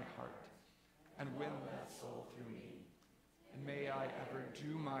upon my heart and win that soul through me. And may I ever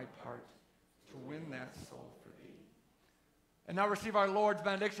do my part to win that soul for thee. And now receive our Lord's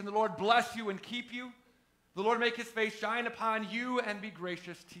benediction. The Lord bless you and keep you. The Lord make his face shine upon you and be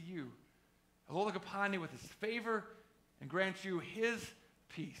gracious to you. The Lord look upon you with his favor and grant you his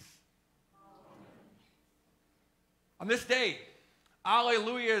peace. Amen. On this day,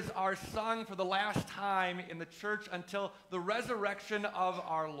 Alleluias are sung for the last time in the church until the resurrection of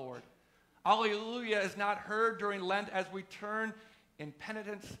our Lord. Alleluia is not heard during Lent as we turn in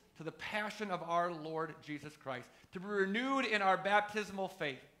penitence to the passion of our Lord Jesus Christ, to be renewed in our baptismal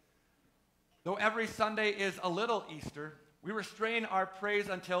faith. Though every Sunday is a little Easter, we restrain our praise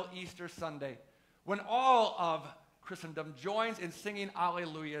until Easter Sunday, when all of Christendom joins in singing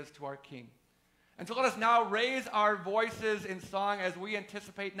Alleluias to our King. And so let us now raise our voices in song as we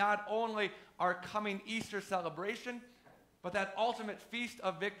anticipate not only our coming Easter celebration, but that ultimate feast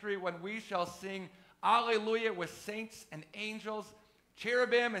of victory when we shall sing Alleluia with saints and angels,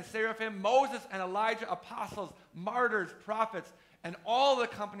 cherubim and seraphim, Moses and Elijah, apostles, martyrs, prophets, and all the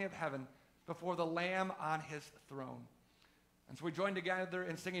company of heaven before the Lamb on his throne. And so we join together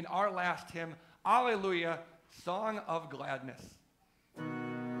in singing our last hymn, Alleluia, Song of Gladness.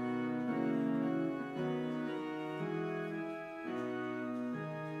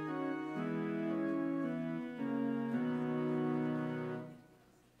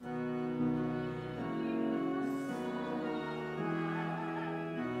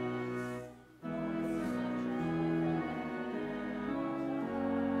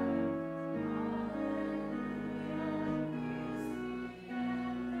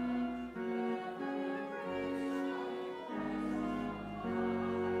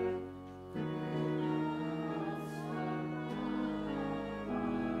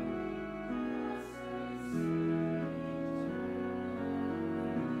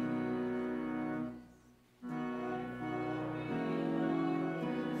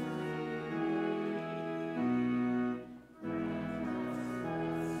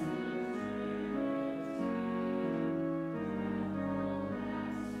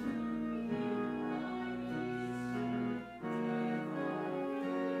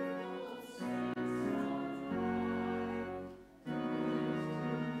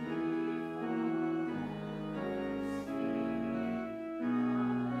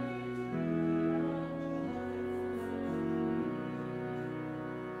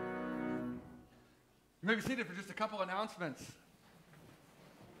 You may be seated for just a couple announcements.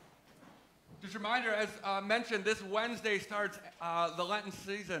 Just a reminder, as mentioned, this Wednesday starts the Lenten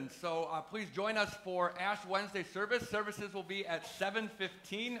season, so please join us for Ash Wednesday service. Services will be at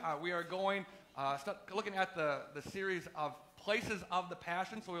 7:15. We are going, looking at the series of Places of the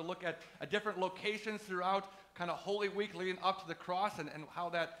Passion, so we'll look at different locations throughout kind of Holy Week leading up to the cross and how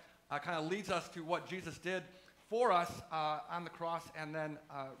that kind of leads us to what Jesus did for us on the cross, and then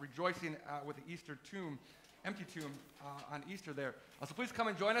rejoicing with the Easter tomb, empty tomb on Easter there. So please come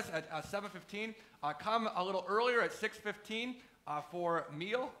and join us at 7:15. Come a little earlier at 6:15 for a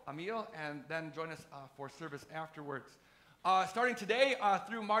meal, and then join us for service afterwards. Starting today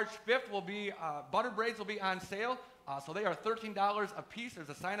through March 5th, will be butter braids will be on sale. So they are $13 a piece. There's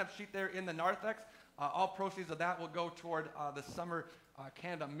a sign-up sheet there in the narthex. All proceeds of that will go toward the summer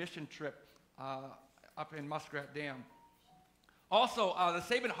Canada mission trip up in Muskrat Dam. Also, the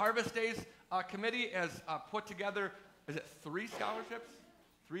Sabin Harvest Days Committee has put together, is it 3 scholarships?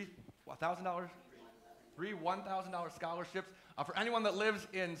 $3 $1,000 scholarships for anyone that lives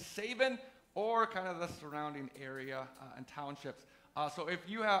in Sabin or kind of the surrounding area and townships. So if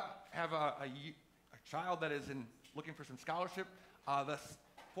you have a child that is looking for some scholarship, the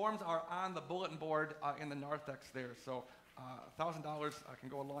forms are on the bulletin board in the narthex there. So $1,000 can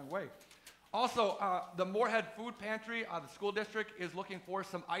go a long way. Also, the Moorhead Food Pantry, the school district, is looking for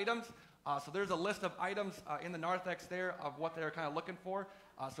some items. So there's a list of items in the narthex there of what they're kind of looking for.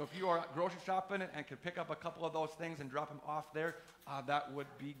 So if you are grocery shopping and could pick up a couple of those things and drop them off there, that would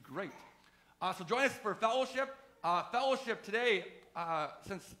be great. So join us for fellowship. Fellowship today,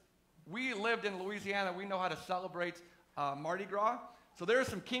 since we lived in Louisiana, we know how to celebrate Mardi Gras. So there's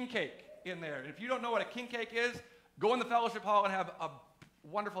some king cake in there. And if you don't know what a king cake is, go in the fellowship hall and have a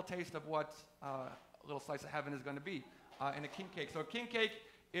wonderful taste of what a little slice of heaven is going to be in a king cake. So a king cake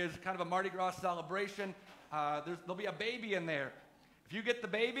is kind of a Mardi Gras celebration. There'll be a baby in there. If you get the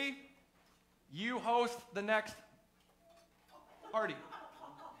baby, you host the next party.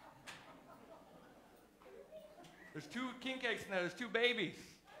 There's 2 king cakes in there. There's 2 babies.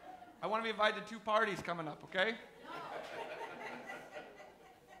 I want to be invited to 2 parties coming up, okay?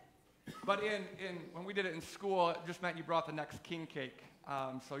 But when we did it in school, it just meant you brought the next king cake.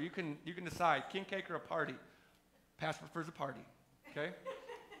 So you can decide, king cake or a party. Pastor prefers a party, okay?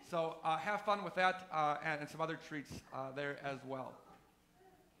 So have fun with that and some other treats there as well.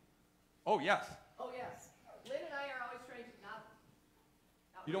 Oh, yes. Oh, yes. Lynn and I are always trying to not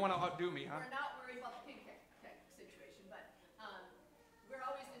You don't want to outdo me, huh? We're not worried about the pig cake situation, but we're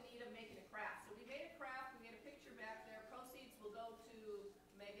always in need of making a craft. So we made a craft, we made a picture back there. Proceeds will go to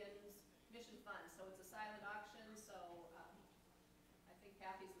Megan's Mission Fund. So it's a silent auction, so I think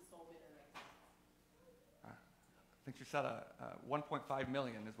Kathy's the sole winner right now. I think she said 1.5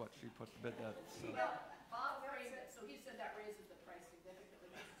 million is what she put the bid at. So. Well, Bob framed it, so he said that raises the price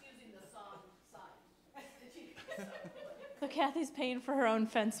significantly. He's using the song sign. So Kathy's paying for her own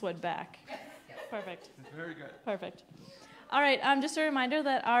fence wood back. Perfect. Very good. Perfect. All right, just a reminder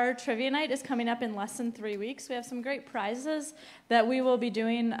that our trivia night is coming up in less than 3 weeks. We have some great prizes that we will be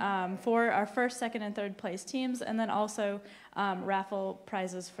doing for our first, second, and third place teams, and then also raffle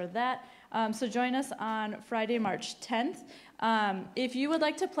prizes for that. So join us on Friday, March 10th. If you would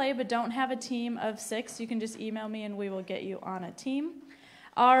like to play but don't have a team of 6, you can just email me and we will get you on a team.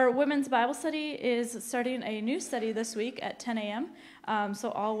 Our women's Bible study is starting a new study this week at 10 a.m., so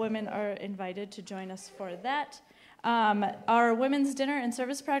all women are invited to join us for that. Our women's dinner and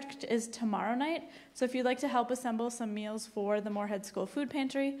service project is tomorrow night, so if you'd like to help assemble some meals for the Moorhead School Food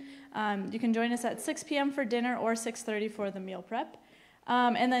Pantry, you can join us at 6 p.m. for dinner or 6:30 for the meal prep.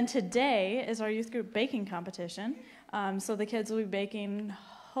 And then today is our youth group baking competition, so the kids will be baking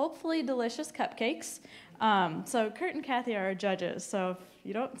hopefully delicious cupcakes. So Kurt and Kathy are our judges, so if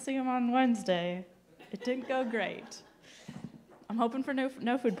you don't see them on Wednesday, it didn't go great. I'm hoping for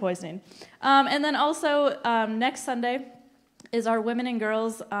no food poisoning. And then also next Sunday is our Women and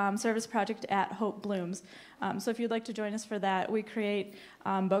Girls Service Project at Hope Blooms. So if you'd like to join us for that, we create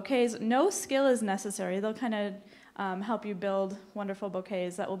bouquets. No skill is necessary. They'll kind of help you build wonderful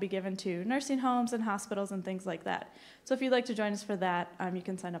bouquets that will be given to nursing homes and hospitals and things like that. So if you'd like to join us for that, you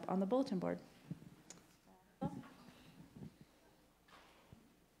can sign up on the bulletin board.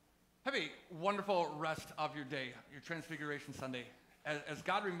 Have a wonderful rest of your day, your Transfiguration Sunday, as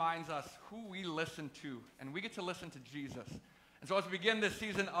God reminds us who we listen to, and we get to listen to Jesus. And so as we begin this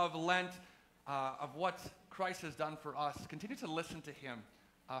season of Lent, of what Christ has done for us, continue to listen to him.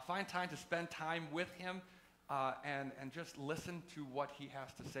 Find time to spend time with him and just listen to what he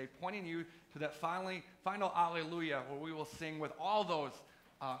has to say, pointing you to that final Alleluia, where we will sing with all those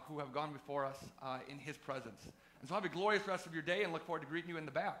who have gone before us in his presence. And so have a glorious rest of your day and look forward to greeting you in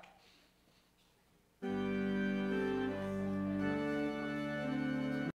the back.